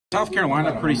South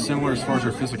Carolina pretty similar as far as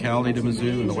their physicality to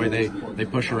Mizzou and the way they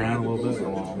push around a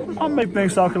little bit? I make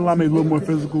things South Carolina a little more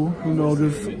physical, you know,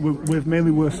 just with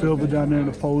mainly with Silver down there in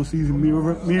the post. Me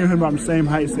and him are the same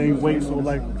height, same weight, so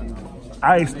like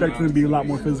I expect him to be a lot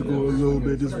more physical a little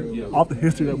bit, just off the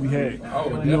history that we had.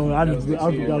 You know, I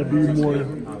gotta be more.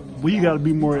 We gotta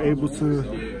be more able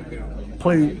to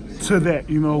play to that,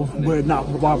 you know, but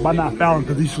not by not fouling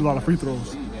because he shoots a lot of free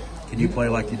throws. Can you play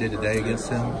like you did today against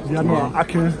him? Yeah, I know I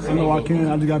can. I know I can.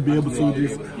 I just gotta be able to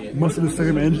just muster the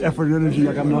same effort and energy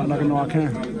like I know I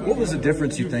can. What was the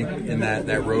difference you think in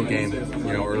that road game,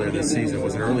 you know, earlier this season?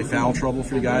 Was it early foul trouble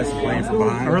for you guys playing from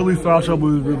behind? Early foul trouble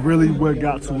was really what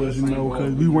got to us, you know,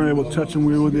 because we weren't able to touch them.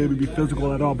 We weren't able to be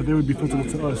physical at all, but they would be physical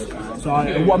to us. So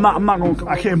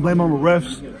I can't blame on the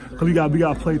refs because we got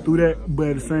to play through that. But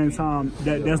at the same time,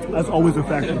 that's always a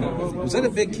factor. Was that a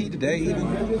big key today, even?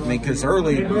 I mean, because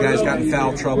early you guys got in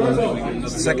foul trouble. The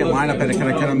second lineup had to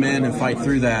kind of come in and fight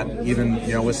through that, even,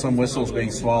 you know, with some whistles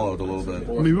being swallowed a little bit.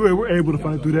 I mean, we're able to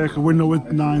fight through that because we know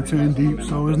it's 9, 10 deep,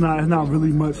 so it's not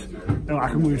really much I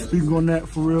can really speak on that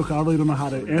for real. Because I really don't know how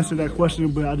to answer that question,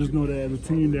 but I just know that as a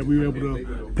team that we were able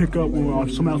to pick up when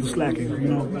somebody else was slacking, you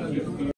know.